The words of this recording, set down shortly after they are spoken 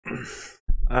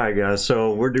Alright guys,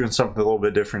 so we're doing something a little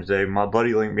bit different today. My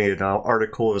buddy linked me an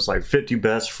article. It was like 50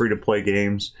 best free-to-play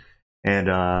games. And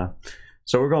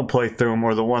so we're going to play through them,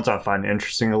 or the ones I find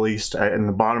interesting at least. In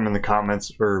the bottom in the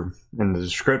comments, or in the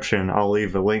description, I'll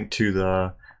leave a link to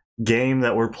the game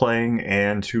that we're playing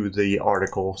and to the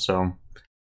article. So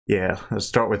yeah, let's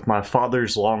start with My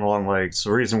Father's Long Long Legs.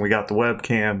 The reason we got the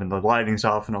webcam and the lighting's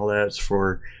off and all that is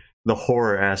for the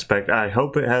horror aspect. I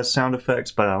hope it has sound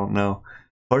effects, but I don't know.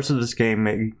 Parts of this game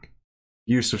make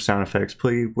use of sound effects.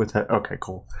 Please with that. Okay,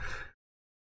 cool.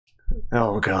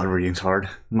 Oh god, reading's hard.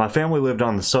 My family lived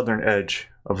on the southern edge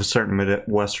of a certain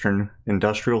Midwestern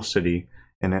industrial city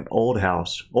in an old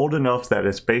house, old enough that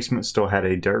its basement still had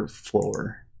a dirt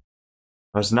floor.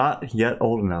 I was not yet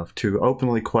old enough to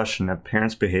openly question a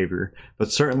parent's behavior,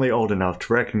 but certainly old enough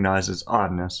to recognize its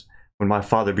oddness when my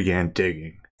father began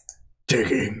digging.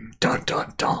 Digging, dun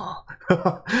dun dun.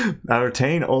 I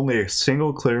retain only a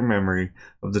single clear memory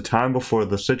of the time before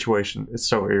the situation, it's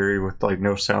so eerie with like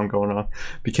no sound going on,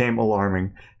 became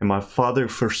alarming, and my father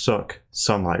forsook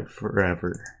sunlight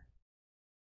forever.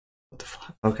 What the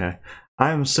fuck? Okay.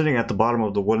 I am sitting at the bottom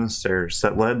of the wooden stairs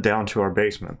that led down to our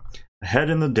basement. Ahead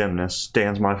in the dimness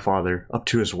stands my father, up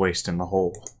to his waist in the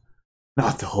hole.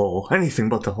 Not the hole, anything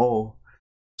but the hole.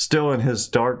 Still in his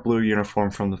dark blue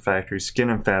uniform from the factory, skin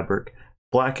and fabric,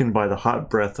 blackened by the hot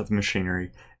breath of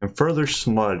machinery, and further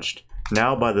smudged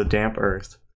now by the damp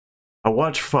earth. I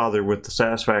watch father with the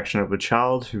satisfaction of a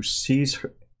child who sees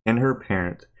in her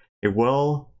parent a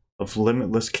well of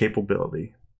limitless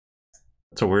capability.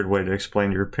 That's a weird way to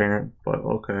explain your parent, but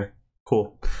okay,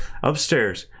 cool.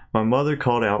 Upstairs, my mother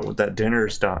called out that dinner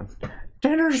is done.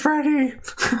 Dinner's ready!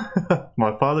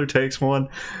 My father takes one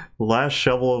last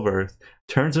shovel of earth,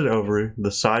 turns it over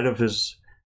the side of his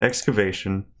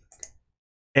excavation,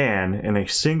 and in a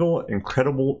single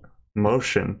incredible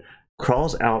motion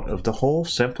crawls out of the hole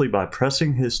simply by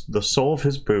pressing the sole of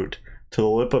his boot to the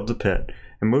lip of the pit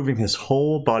and moving his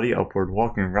whole body upward,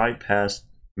 walking right past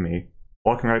me,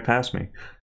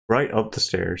 right up the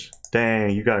stairs.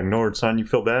 Dang, you got ignored, son. You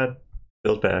feel bad?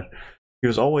 Feels bad. He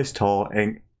was always tall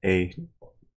and he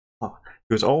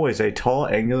was always a tall,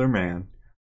 angular man,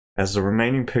 as the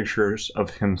remaining pictures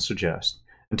of him suggest.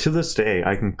 And to this day,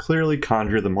 I can clearly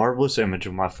conjure the marvelous image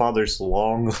of my father's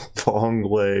long, long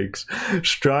legs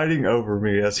striding over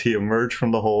me as he emerged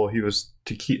from the hole he was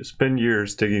to spend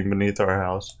years digging beneath our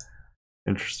house.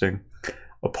 Interesting.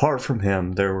 Apart from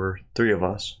him, there were three of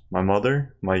us: my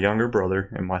mother, my younger brother,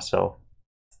 and myself.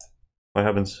 What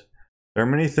happens? There are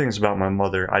many things about my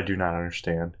mother I do not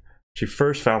understand. She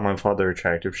first found my father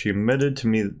attractive. She admitted to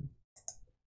me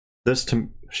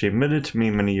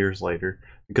many years later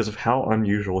because of how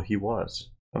unusual he was.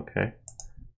 Okay.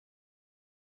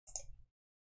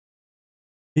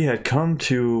 He had come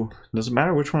to, doesn't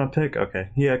matter which one I pick,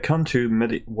 okay. He had come to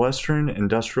Midwestern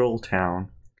industrial town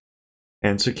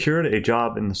and secured a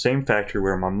job in the same factory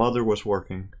where my mother was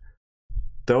working.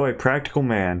 Though a practical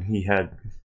man, he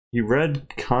read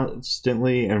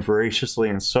constantly and voraciously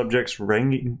in subjects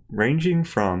ranging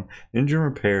from engine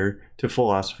repair to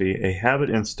philosophy, a habit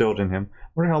instilled in him. I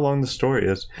wonder how long the story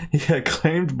is. He had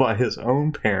claimed by his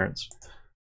own parents.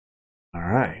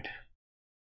 Alright.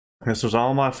 This was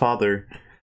all my father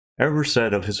ever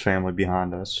said of his family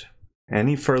behind us.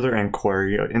 Any further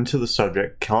inquiry into the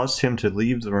subject caused him to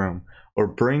leave the room or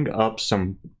bring up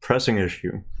some pressing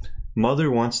issue.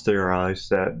 Mother once theorized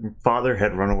that father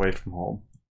had run away from home.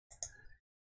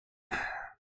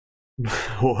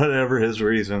 Whatever his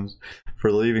reasons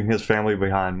for leaving his family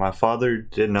behind, my father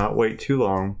did not wait too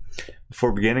long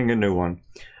before beginning a new one.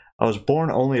 I was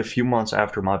born only a few months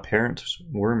after my parents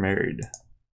were married.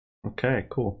 Okay,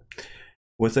 cool.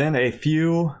 Within a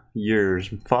few years,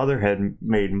 father had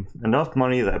made enough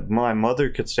money that my mother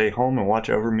could stay home and watch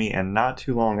over me, and not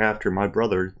too long after my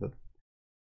brother.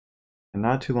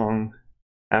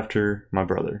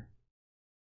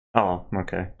 Oh,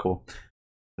 okay, cool.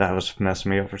 That was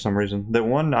messing me up for some reason. That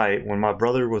one night, when my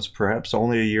brother was perhaps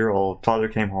only a year old, father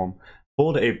came home,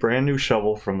 pulled a brand new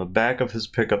shovel from the back of his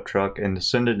pickup truck, and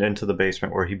descended into the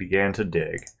basement where he began to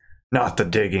dig. Not the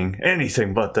digging,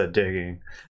 anything but the digging.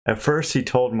 At first, he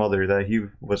told mother that he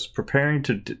was preparing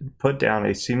to put down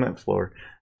a cement floor,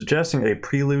 suggesting a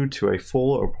prelude to a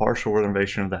full or partial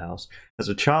renovation of the house. As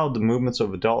a child, the movements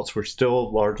of adults were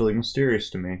still largely mysterious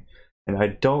to me, and I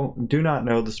do not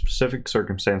know the specific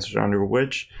circumstances under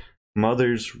which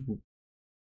mothers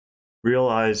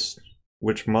realized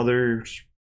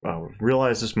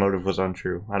this motive was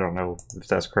untrue. I don't know if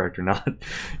that's correct or not.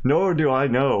 Nor do I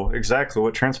know exactly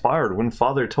what transpired when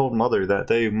father told mother that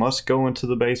they must go into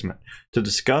the basement to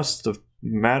discuss the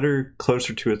matter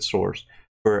closer to its source.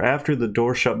 For after the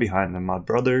door shut behind them, my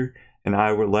brother and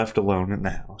I were left alone in the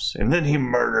house. And then he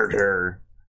murdered her.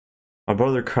 My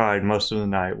brother cried most of the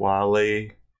night while I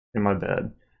lay in my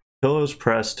bed, pillows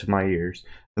pressed to my ears.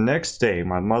 The next day,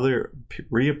 my mother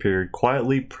reappeared,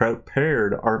 quietly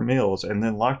prepared our meals, and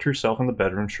then locked herself in the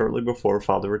bedroom shortly before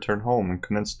father returned home and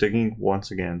commenced digging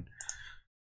once again.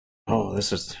 Oh,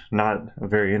 this is not a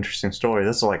very interesting story.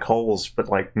 This is like holes, but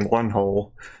like one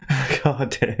hole.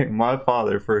 God dang, my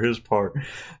father, for his part,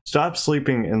 stopped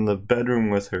sleeping in the bedroom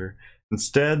with her,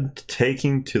 instead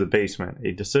taking to the basement,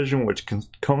 a decision which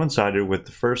coincided with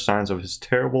the first signs of his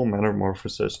terrible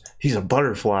metamorphosis. He's a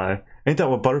butterfly. Ain't that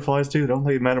what butterflies do? Don't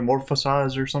they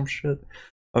metamorphosize or some shit?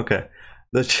 Okay.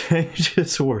 The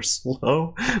changes were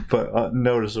slow, but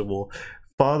noticeable.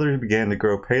 Father began to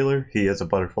grow paler. He is a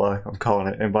butterfly, I'm calling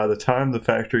it. And by the time the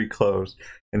factory closed,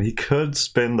 and he could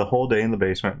spend the whole day in the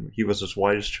basement, he was as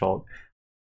white as chalk.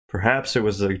 Perhaps it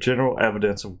was the general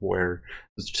evidence of wear,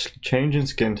 the change in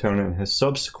skin tone, and his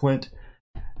subsequent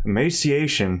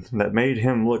emaciation that made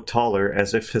him look taller,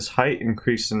 as if his height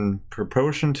increased in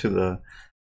proportion to the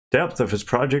depth of his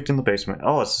project in the basement.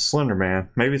 Oh, it's a Slender Man.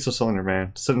 Maybe it's a Slender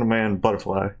Man. Slender Man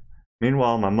butterfly.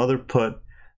 Meanwhile, my mother put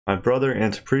my brother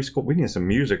into preschool. We need some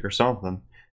music or something.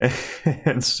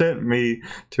 And sent me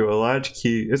to a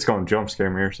latchkey. It's going to jump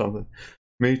scare me or something.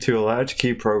 Me to a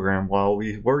latchkey program while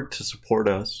she worked to support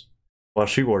us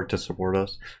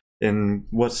in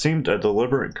what seemed a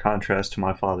deliberate contrast to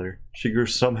my father. She grew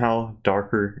somehow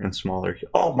darker and smaller.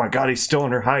 Oh my god, he's still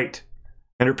in her height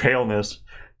and her paleness.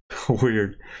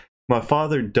 Weird. My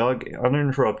father dug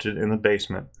uninterrupted in the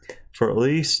basement for at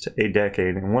least a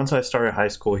decade, and once I started high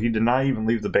school, he did not even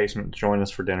leave the basement to join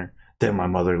us for dinner. Then my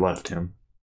mother left him.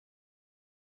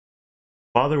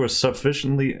 Father was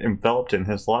sufficiently enveloped in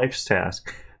his life's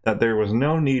task that there was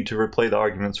no need to replay the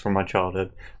arguments from my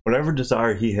childhood. Whatever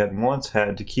desire he had once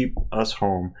had to keep us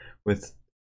home with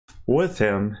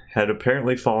him had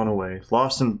apparently fallen away,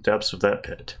 lost in the depths of that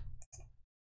pit.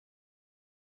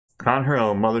 On her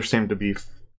own, mother seemed to be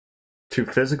too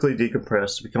physically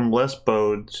decompressed, to become less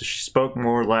bowed. So she spoke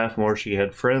more, laughed more. She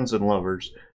had friends and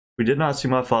lovers. We did not see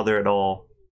my father at all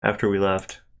after we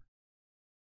left.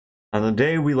 On the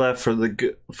day we left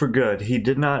for good, he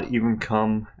did not even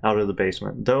come out of the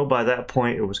basement, though by that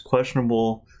point it was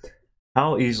questionable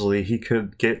how easily he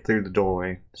could get through the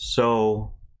doorway.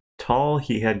 So tall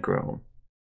he had grown.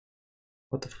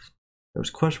 What the f? It was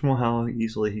questionable how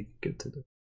easily he could get through the...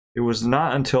 It was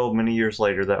not until many years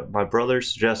later that my brother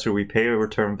suggested we pay a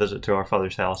return visit to our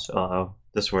father's house.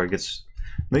 This is where it gets...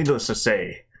 Needless to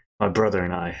say, my brother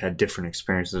and I had different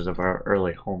experiences of our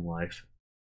early home life.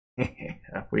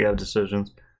 We have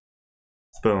decisions.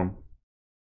 Boom.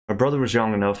 My brother was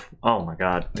young enough. Oh my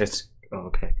god.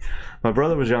 Okay. My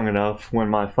brother was young enough when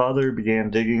my father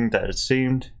began digging that it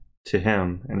seemed to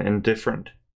him an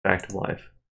indifferent fact of life.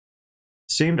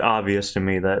 It seemed obvious to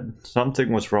me that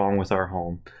something was wrong with our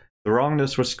home. The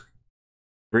wrongness was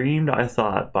screamed, I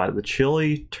thought, by the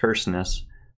chilly terseness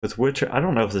with which, I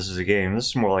don't know if this is a game, this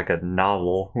is more like a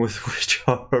novel, with which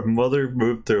our mother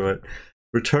moved through it,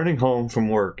 returning home from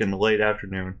work in the late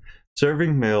afternoon,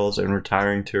 serving meals, and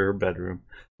retiring to her bedroom.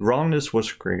 The wrongness was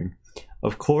screamed,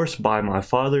 of course, by my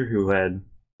father, who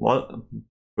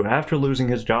after losing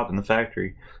his job in the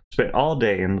factory, spent all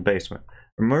day in the basement,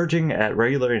 emerging at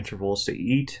irregular intervals to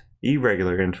eat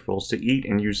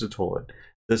and use the toilet.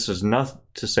 This is not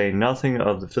to say nothing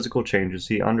of the physical changes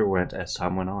he underwent as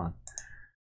time went on.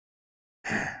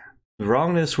 The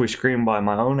wrongness we screamed by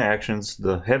my own actions,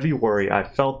 the heavy worry I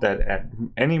felt that at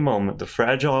any moment the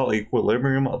fragile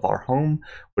equilibrium of our home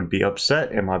would be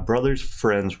upset and my brother's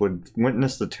friends would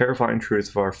witness the terrifying truth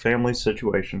of our family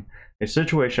situation, a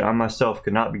situation I myself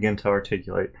could not begin to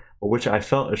articulate, but which I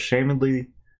felt ashamedly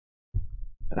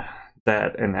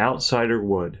that an outsider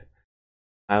would.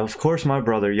 Of course, my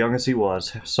brother, young as he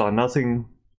was, saw nothing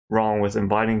wrong with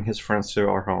inviting his friends to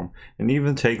our home, and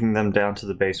even taking them down to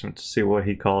the basement to see what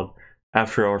he called,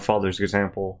 after our father's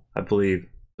example, I believe,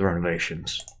 the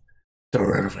renovations. The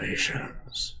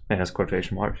renovations. It has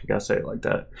quotation marks, you gotta say it like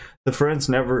that. The friends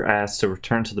never asked to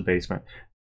return to the basement.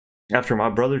 After my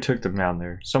brother took them down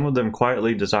there, some of them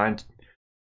quietly deigned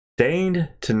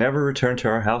to never return to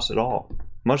our house at all,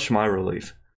 much to my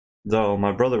relief, though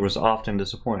my brother was often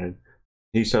disappointed.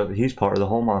 He said that he's part of the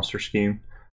whole monster scheme.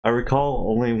 I recall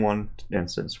only one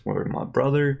instance where my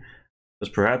brother was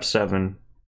perhaps 7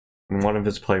 and one of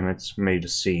his playmates made a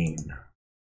scene.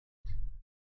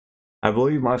 I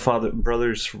believe my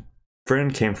brother's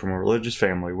friend came from a religious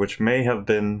family, which may have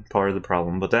been part of the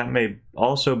problem, but that may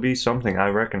also be something I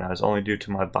recognize only due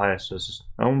to my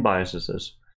own biases.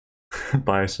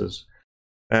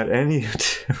 At any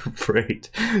rate,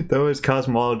 though his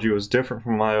cosmology was different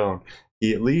from my own,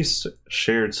 he at least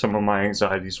shared some of my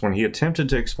anxieties when he attempted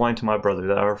to explain to my brother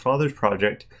that our father's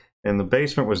project in the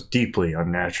basement was deeply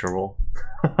unnatural.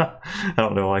 I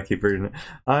don't know why I keep reading it.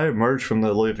 I emerged from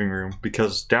the living room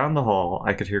because down the hall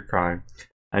I could hear crying.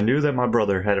 I knew that my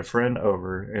brother had a friend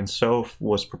over and so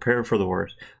was prepared for the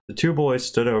worst. The two boys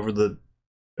stood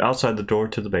outside the door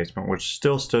to the basement, which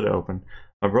still stood open.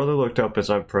 My brother looked up as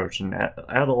I approached and at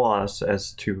a loss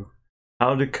as to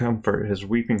how to comfort his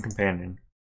weeping companion.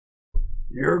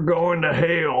 "You're going to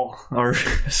hell," our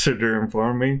visitor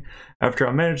informed me, after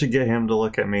I managed to get him to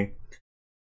look at me.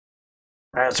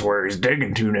 "That's where he's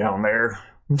digging to down there."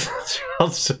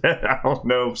 Child said, I don't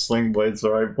know if Sling Blade's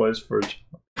the right voice for it.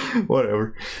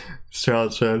 Whatever.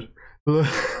 Child said,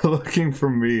 looking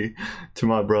from me to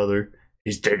my brother,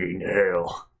 "He's digging to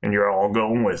hell, and you're all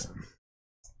going with him."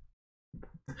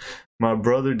 My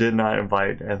brother did not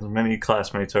invite as many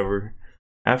classmates over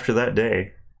after that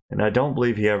day, and I don't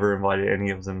believe he ever invited any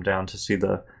of them down to see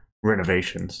the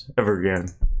renovations ever again.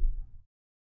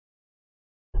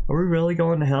 "Are we really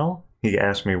going to hell?" he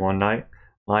asked me one night,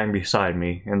 lying beside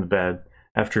me in the bed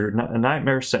after a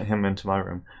nightmare sent him into my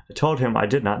room. I told him I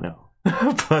did not know.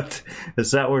 "But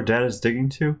is that where Dad is digging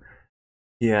to?"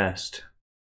 he asked.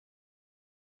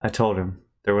 I told him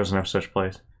there was no such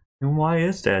place. "And why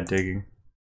is Dad digging?"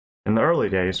 In the early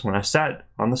days, when I sat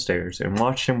on the stairs and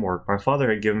watched him work, my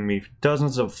father had given me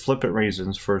dozens of flippant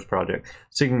reasons for his project.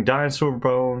 Seeking dinosaur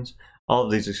bones, all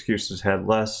of these excuses had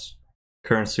less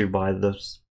currency by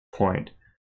this point.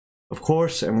 Of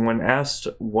course, and when asked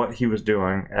what he was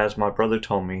doing, as my brother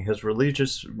told me, his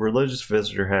religious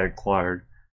visitor had inquired,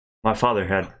 my father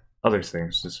had other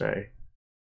things to say.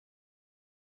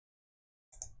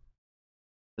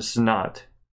 "This is not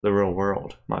the real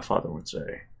world," my father would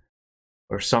say.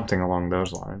 Or something along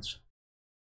those lines.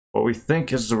 "What we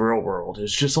think is the real world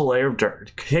is just a layer of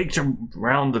dirt caked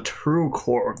around the true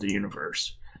core of the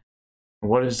universe. And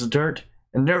what is the dirt?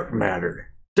 Inert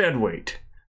matter, dead weight,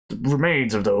 the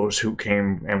remains of those who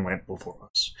came and went before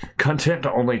us, content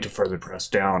only to further press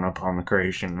down upon the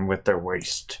creation with their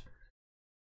waste.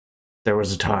 There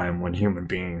was a time when human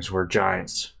beings were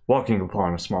giants walking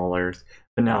upon a small earth,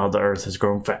 but now the earth has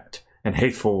grown fat and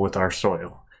hateful with our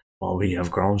soil, while we have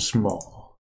grown small.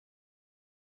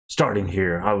 Starting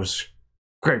here, I was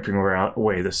scraping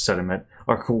away the sediment,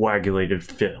 our coagulated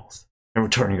filth, and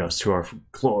returning us to our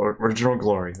original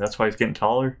glory." That's why he's getting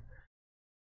taller.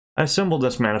 I assembled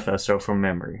this manifesto from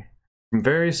memory, from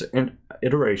various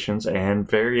iterations and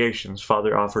variations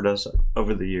Father offered us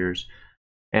over the years,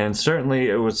 and certainly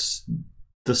it was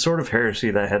the sort of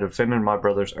heresy that had offended my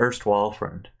brother's erstwhile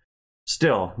friend.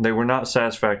 Still, they were not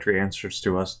satisfactory answers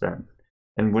to us then,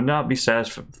 and would not be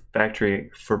satisfactory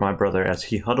for my brother as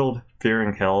he huddled,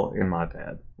 fearing hell in my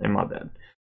bed.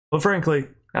 But frankly,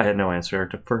 I had no answer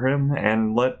for him,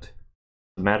 and let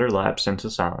the matter lapse into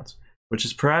silence, which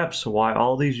is perhaps why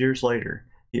all these years later,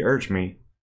 he urged me to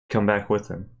come back with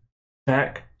him.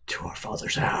 Back to our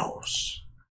father's house.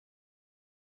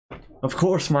 Of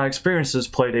course, my experiences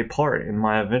played a part in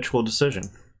my eventual decision.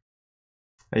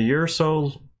 A year or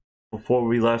so before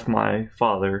we left my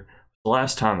father, the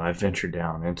last time I ventured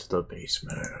down into the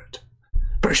basement.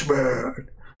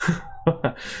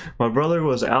 My brother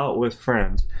was out with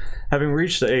friends, having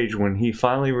reached the age when he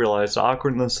finally realized the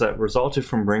awkwardness that resulted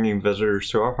from bringing visitors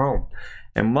to our home,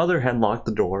 and Mother had locked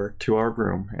the door to our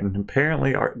room and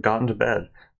apparently gotten to bed.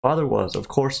 Father was, of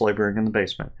course, laboring in the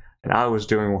basement, and I was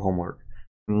doing homework.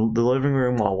 In the living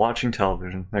room while watching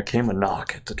television, there came a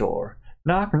knock at the door.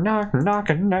 Knock, knock,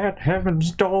 knocking at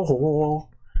heaven's door.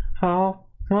 Oh.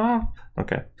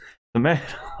 Okay. The man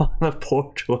on the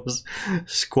porch was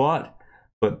squat,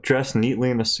 but dressed neatly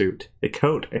in a suit, a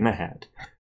coat, and a hat.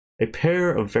 A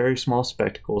pair of very small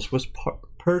spectacles was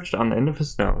perched on the end of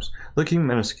his nose, looking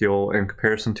minuscule in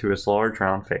comparison to his large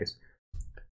round face.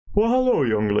 "Well, hello,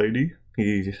 young lady,"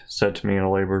 he said to me in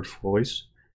a labored voice.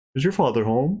 "Is your father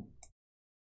home?"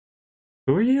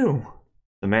 "Who are you?"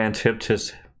 The man tipped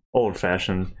his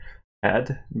old-fashioned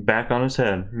hat back on his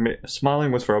head,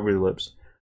 smiling with rubbery lips.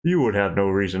 "You would have no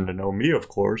reason to know me, of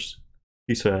course,"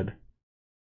 he said.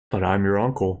 "But I'm your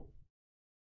uncle."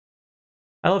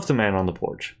 I left the man on the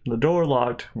porch, the door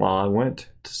locked, while I went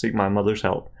to seek my mother's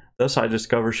help. Thus I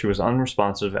discovered she was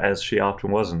unresponsive, as she often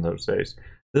was in those days.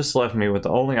 This left me with the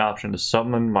only option to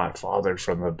summon my father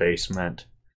from the basement.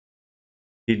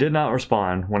 He did not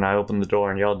respond when I opened the door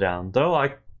and yelled down, though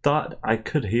I thought I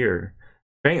could hear,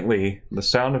 faintly, the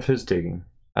sound of his digging.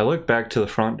 I looked back to the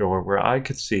front door, where I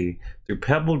could see, through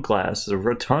pebbled glass, the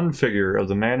rotund figure of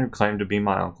the man who claimed to be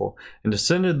my uncle, and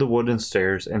descended the wooden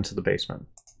stairs into the basement.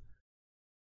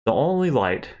 The only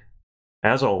light,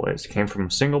 as always, came from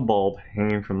a single bulb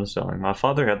hanging from the ceiling. My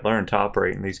father had learned to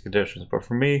operate in these conditions, but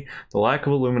for me, the lack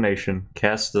of illumination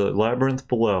cast the labyrinth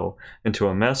below into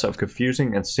a mess of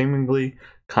confusing and seemingly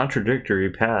contradictory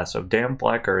paths of damp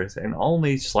black earth and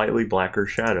only slightly blacker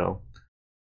shadow.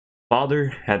 Father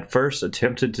had first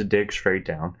attempted to dig straight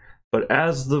down, but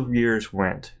as the years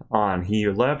went on, he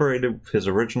elaborated his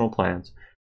original plans,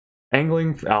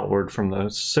 angling outward from the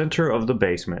center of the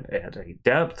basement at a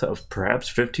depth of perhaps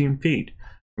 15 feet.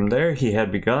 From there, he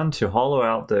had begun to hollow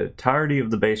out the entirety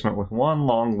of the basement with one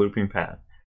long looping path,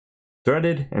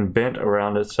 threaded and bent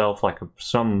around itself like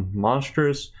some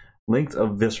monstrous length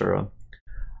of viscera.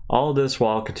 All this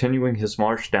while continuing his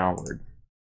march downward.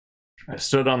 I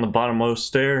stood on the bottommost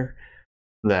stair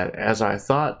that, as I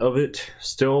thought of it,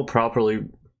 still properly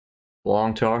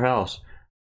belonged to our house.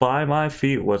 By my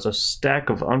feet was a stack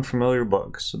of unfamiliar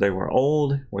books. They were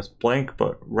old, with blank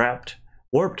but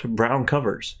warped brown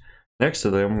covers. Next to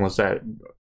them was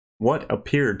what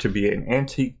appeared to be an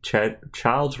antique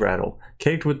child's rattle,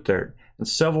 caked with dirt, and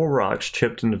several rocks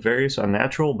chipped into various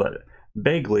unnatural but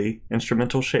vaguely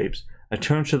instrumental shapes. I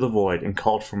turned to the void and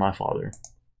called for my father.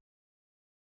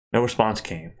 No response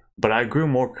came, but I grew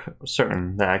more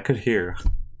certain that I could hear,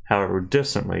 however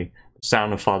distantly, the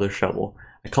sound of father's shovel.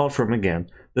 I called for him again,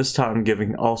 this time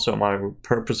giving also my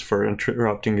purpose for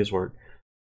interrupting his work.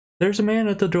 "There's a man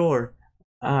at the door,"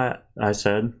 I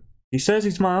said. "He says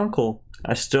he's my uncle."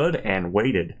 I stood and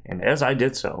waited, and as I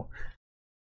did so,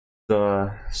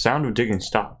 the sound of digging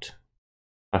stopped.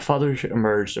 My father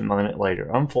emerged a minute later,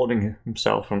 unfolding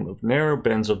himself from the narrow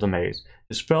bends of the maze,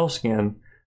 his pale skin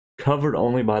covered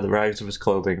only by the rags of his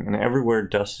clothing, and everywhere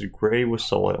dusted gray with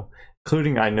soil,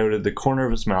 including, I noted, the corner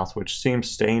of his mouth, which seemed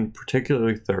stained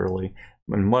particularly thoroughly,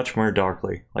 and much more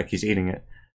darkly, like he's eating it.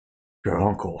 "Your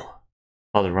uncle,"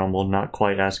 father rumbled, not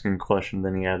quite asking a question,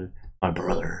 then he added, "My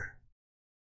brother."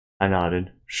 I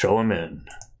nodded. "Show him in."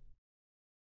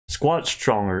 Squat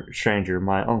stranger,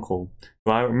 my uncle,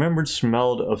 who I remembered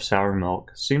smelled of sour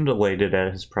milk, seemed elated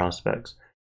at his prospects.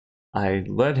 I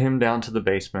led him down to the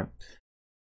basement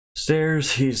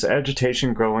stairs, his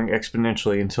agitation growing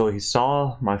exponentially until he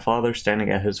saw my father standing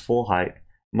at his full height.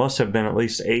 Must have been at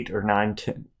least 8 or 9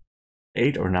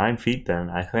 feet then,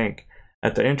 I think,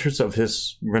 at the entrance of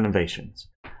his renovations.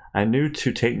 I knew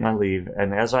to take my leave,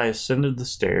 and as I ascended the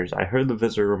stairs, I heard the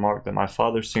visitor remark that my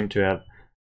father seemed to have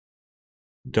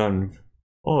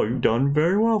you've done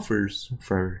very well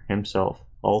for himself,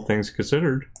 all things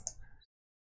considered.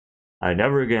 I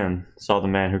never again saw the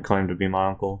man who claimed to be my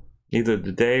uncle, either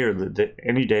the day or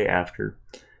any day after.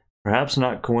 Perhaps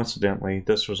not coincidentally,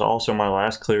 this was also my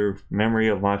last clear memory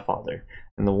of my father,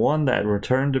 and the one that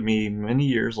returned to me many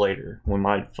years later, when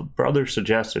my brother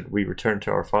suggested we return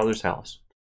to our father's house.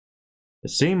 It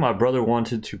seemed my brother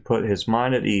wanted to put his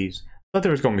mind at ease. I thought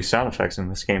there was going to be sound effects in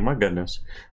this game, my goodness.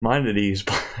 Mind at ease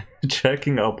by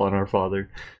checking up on our father,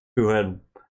 who had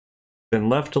been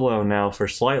left alone now for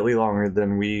slightly longer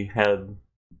than we had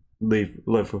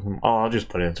lived with him. Oh, I'll just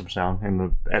put in some sound in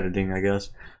the editing, I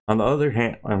guess. On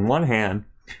one hand,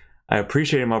 I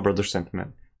appreciated my brother's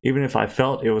sentiment, even if I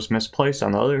felt it was misplaced.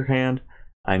 On the other hand,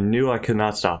 I knew I could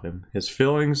not stop him. His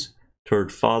feelings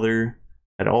toward father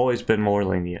had always been more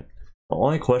lenient. The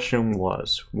only question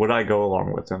was, would I go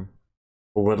along with him?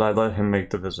 Or would I let him make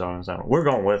the visit on his own? We're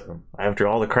going with him. After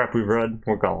all the crap we've read,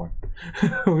 we're going.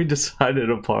 We decided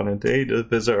upon a day to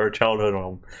visit our childhood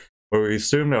home, where we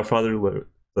assumed our father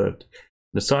lived.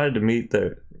 Decided to meet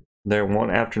there one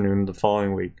afternoon the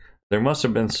following week. There must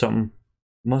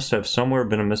have somewhere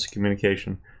been a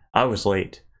miscommunication. I was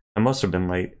late. I must have been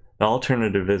late. The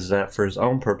alternative is that for his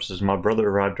own purposes, my brother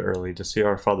arrived early to see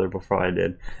our father before I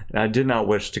did, and I did not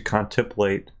wish to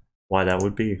contemplate why that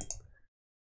would be.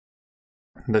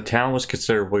 The town was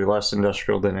considerably less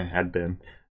industrial than it had been,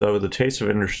 though the taste of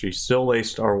industry still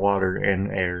laced our water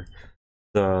and air.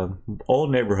 The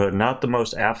old neighborhood, not the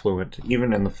most affluent,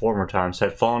 even in the former times,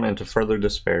 had fallen into further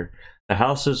despair. The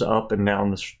houses up and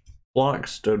down the block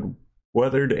stood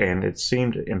weathered, and it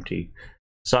seemed empty.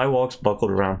 Sidewalks buckled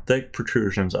around thick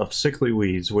protrusions of sickly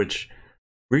weeds which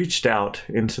reached out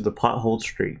into the potholed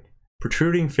street,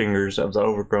 protruding fingers of the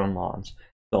overgrown lawns.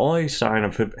 The only sign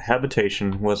of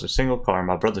habitation was a single car,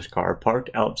 my brother's car, parked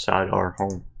outside our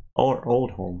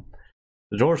old home.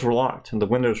 The doors were locked and the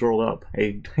windows rolled up.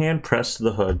 A hand pressed to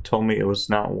the hood told me it was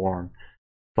not warm,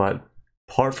 but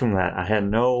apart from that, I had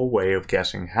no way of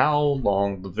guessing how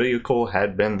long the vehicle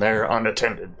had been there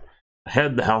unattended.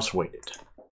 Ahead, the house waited.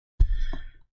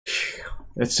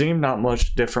 It seemed not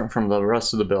much different from the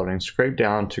rest of the building, scraped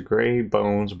down to gray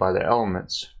bones by the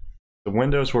elements. The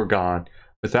windows were gone.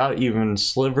 without even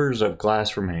slivers of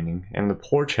glass remaining, and the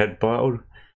porch had bowed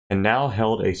and now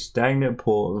held a stagnant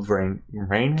pool of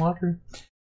rainwater.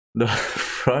 The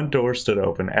front door stood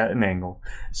open at an angle,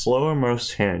 its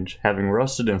lowermost hinge having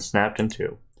rusted and snapped in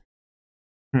two.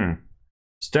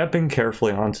 Stepping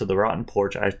carefully onto the rotten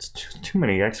porch,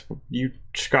 you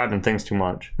describing things too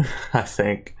much, I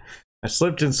think. I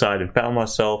slipped inside and found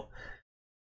myself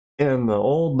in the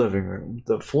old living room.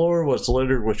 The floor was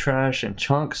littered with trash and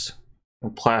chunks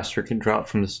of plaster had dropped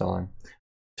from the ceiling.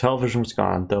 The television was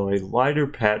gone, though a lighter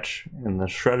patch in the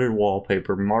shredded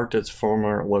wallpaper marked its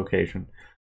former location.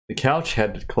 The couch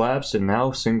had collapsed and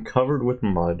now seemed covered with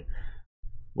mud.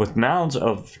 With mounds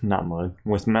of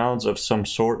some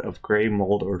sort of gray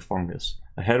mold or fungus.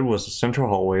 Ahead was the central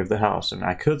hallway of the house, and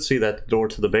I could see that the door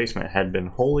to the basement had been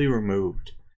wholly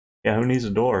removed. Yeah, who needs a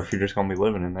door if you're just gonna be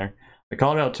living in there? I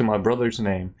called out my brother's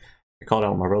name,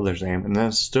 and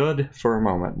then stood for a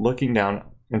moment, looking down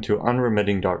into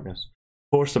unremitting darkness.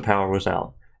 Of course, the power was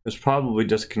out. It was probably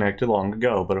disconnected long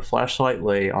ago, but a flashlight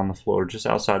lay on the floor just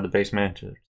outside the basement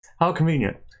entrance. How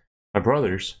convenient. My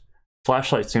brother's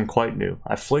flashlight seemed quite new.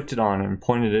 I flicked it on and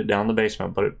pointed it down the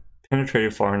basement, but it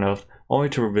penetrated far enough only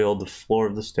to reveal the floor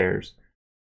of the stairs.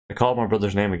 I called my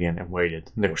brother's name again and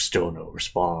waited. There was still no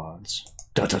response.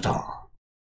 Da-da-da.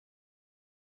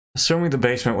 Assuming the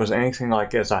basement was anything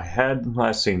like as I had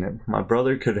last seen it, my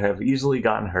brother could have easily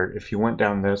gotten hurt if he went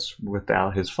down this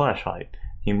without his flashlight.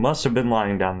 He must have been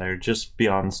lying down there just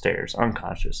beyond the stairs,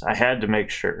 unconscious. I had to make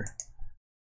sure.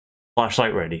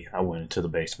 Flashlight ready. I went into the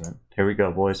basement. Here we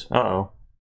go, boys. Uh-oh.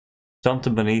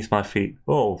 Something beneath my feet.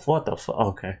 Oh, what the fuck?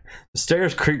 Okay. The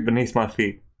stairs creaked beneath my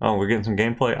feet. Oh, we're getting some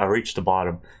gameplay? I reached the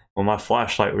bottom. When my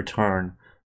flashlight returned,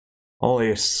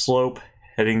 only a slope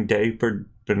heading deeper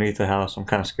beneath the house. I'm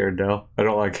kind of scared now. I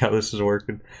don't like how this is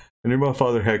working. I knew my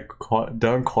father had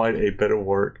done quite a bit of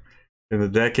work in the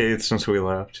decades since we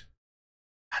left.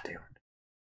 God damn it.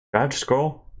 Do I have to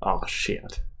scroll? Oh,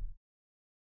 shit.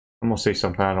 I'm gonna see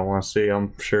something I don't want to see,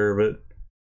 I'm sure of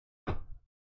it.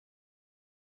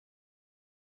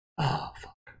 Oh,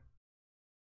 fuck.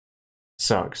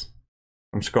 Sucks.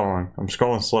 I'm scrolling. I'm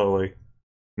scrolling slowly. It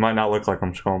might not look like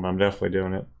I'm scrolling, but I'm definitely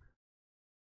doing it.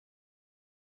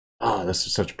 Oh, this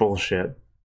is such bullshit.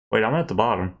 Wait, I'm at the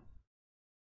bottom.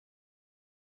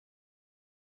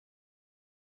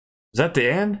 Is that the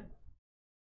end?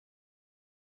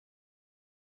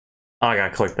 Oh, I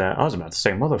gotta click that. I was about to say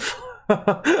motherfucker.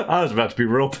 I was about to be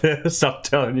real pissed, I'm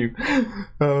telling you.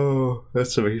 Oh,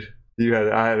 that's sweet.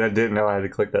 I didn't know I had to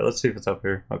click that. Let's see if it's up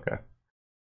here. Okay.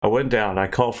 I went down. I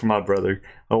called for my brother.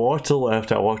 I walked to the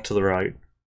left. I walked to the right.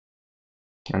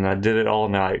 And I did it all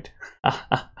night.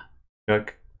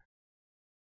 Yuck.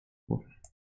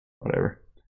 Whatever.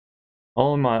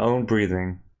 All in my own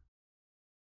breathing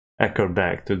echoed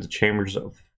back through the chambers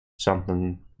of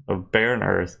barren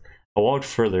earth. I walked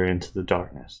further into the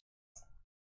darkness.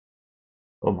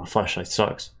 Oh, my flashlight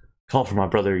sucks. Called for my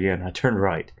brother again. I turned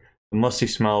right. The musty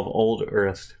smell of old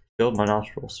earth filled my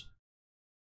nostrils.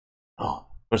 Oh,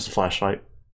 where's the flashlight?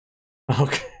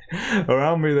 Okay.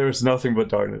 Around me there was nothing but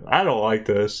darkness. I don't like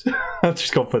this. I'm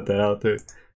just gonna put that out there.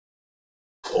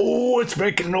 Oh, it's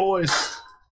making noise.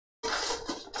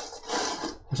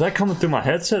 Is that coming through my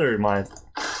headset or my...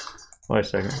 Wait a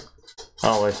second.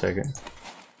 Oh, wait a second.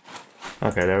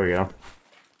 Okay, there we go.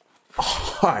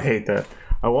 Oh, I hate that.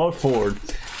 I walked forward.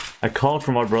 I called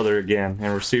for my brother again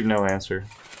and received no answer.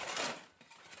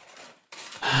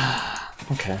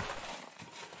 Okay.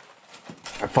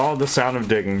 I followed the sound of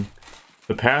digging.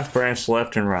 The path branched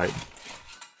left and right.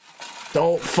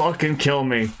 Don't fucking kill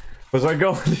me. As I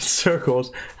go in these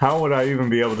circles, how would I even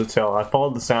be able to tell? I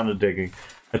followed the sound of digging.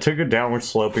 I took a downward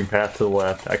sloping path to the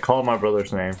left. I called my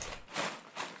brother's name.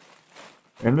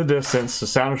 In the distance, the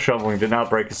sound of shoveling did not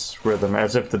break its rhythm,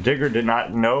 as if the digger did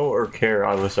not know or care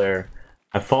I was there.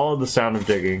 I followed the sound of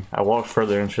digging. I walked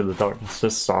further into the darkness.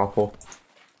 This is awful.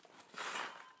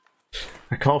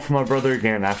 I called for my brother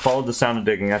again. I followed the sound of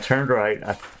digging. I turned right.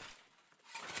 I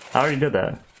already did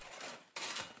that.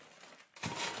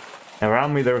 And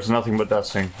around me there was nothing but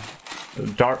dusting.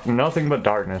 Nothing but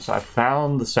darkness. I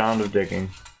found the sound of digging.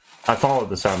 I followed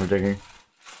the sound of digging.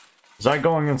 Was I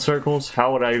going in circles?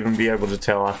 How would I even be able to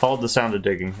tell? I followed the sound of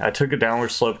digging. I took a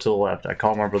downward slope to the left. I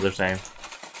called my brother's name.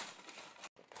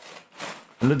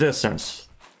 In the distance.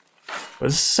 But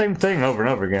it's the same thing over and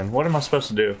over again. What am I supposed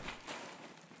to do?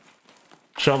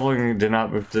 Shoveling did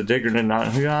not move. The digger did not.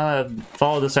 I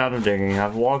followed the sound of digging.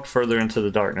 I've walked further into the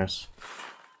darkness.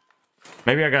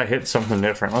 Maybe I gotta hit something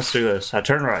different. Let's do this. I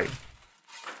turn right.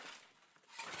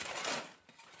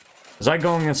 Was I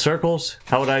going in circles?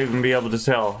 How would I even be able to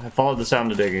tell? I followed the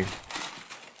sound of digging.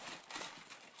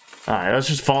 Alright, let's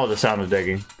just follow the sound of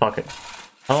digging. Fuck it.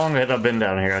 How long had I been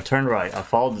down here? I turned right. I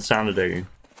followed the sound of digging.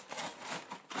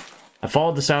 I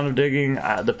followed the sound of digging.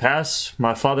 The paths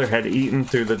my father had eaten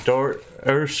through the door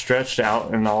earth stretched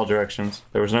out in all directions.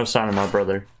 There was no sign of my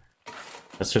brother.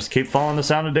 Let's just keep following the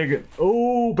sound of digging.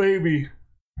 Oh, baby.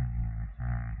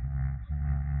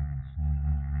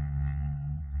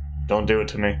 Don't do it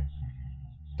to me.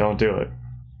 Don't do it.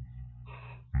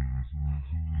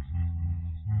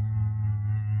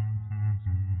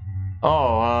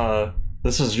 Oh,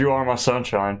 this is You Are My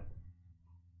Sunshine.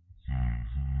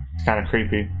 It's kind of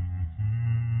creepy.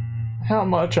 How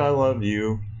much I love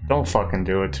you. Don't fucking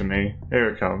do it to me. Here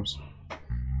it comes.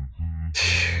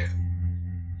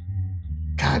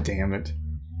 God damn it.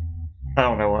 I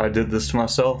don't know why I did this to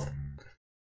myself.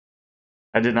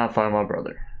 I did not find my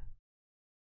brother.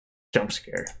 Jump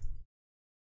scare.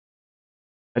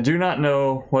 I do not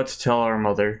know what to tell our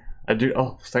mother.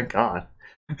 Oh, thank God.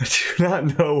 I do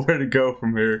not know where to go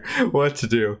from here, what to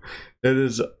do. It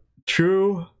is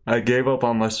true, I gave up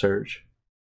on my search.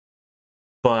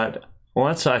 But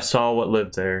once I saw what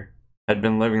lived there, had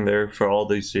been living there for all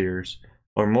these years,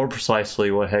 or more precisely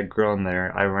what had grown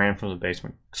there, I ran from the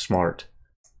basement. Smart.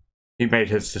 He made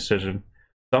his decision.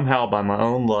 Somehow, by my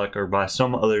own luck or by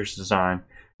some other's design,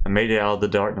 I made it out of the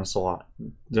darkness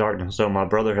though my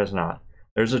brother has not.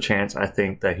 There's a chance, I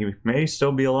think, that he may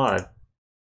still be alive.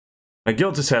 My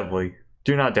guilt is heavy.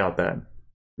 Do not doubt that.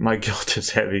 My guilt is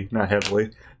heavy, not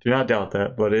heavily. Do not doubt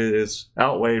that, but it is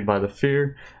outweighed by the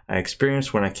fear I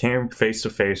experienced when I came face to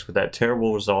face with that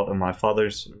terrible result of my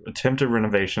father's attempted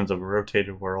renovations of a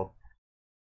rotated world.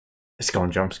 It's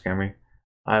gonna jump scare me.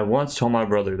 I once told my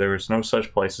brother there is no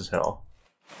such place as hell.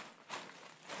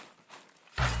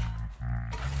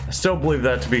 I still believe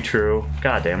that to be true.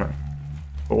 God damn it.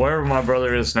 But wherever my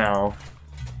brother is now...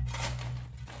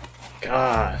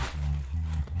 God...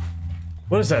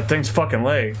 What is that thing's fucking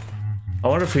leg? I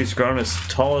wonder if he's grown as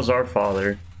tall as our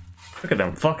father. Look at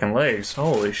them fucking legs.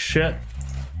 Holy shit.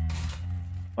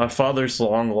 My father's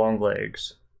long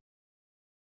legs.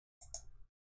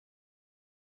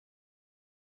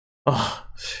 Oh.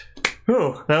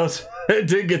 Whew, that was... It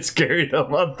did get scary though.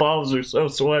 My palms are so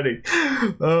sweaty.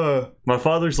 My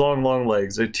father's long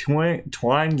legs. A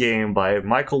twine game by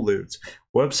Michael Lutz.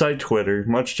 Website Twitter.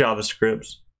 Much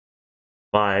JavaScript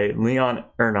by Leon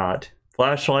Ernott.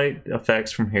 Flashlight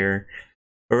effects from here.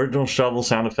 Original shovel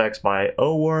sound effects by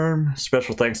O-Worm.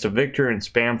 Special thanks to Victor and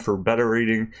Spam for better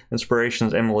reading.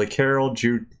 Inspirations Emily Carroll,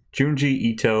 Junji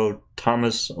Ito,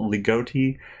 Thomas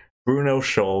Ligotti, Bruno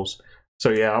Scholes. So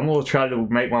yeah, I'm going to try to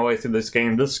make my way through this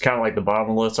game. This is kind of like the bottom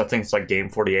of the list. I think it's like game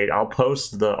 48. I'll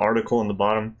post the article in the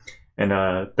bottom.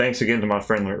 And thanks again to my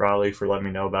friend Riley for letting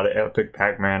me know about it. Epic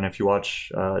Pac-Man. If you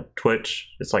watch Twitch,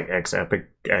 it's like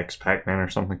Epic X Pac-Man or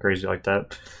something crazy like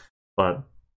that. But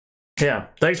yeah,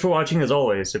 thanks for watching as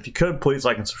always. If you could, please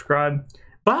like and subscribe.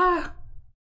 Bye!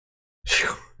 Whew.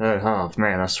 Oh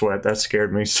man, I sweat. That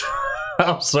scared me.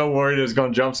 I'm so worried it was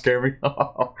going to jump scare me.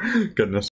 Oh, goodness.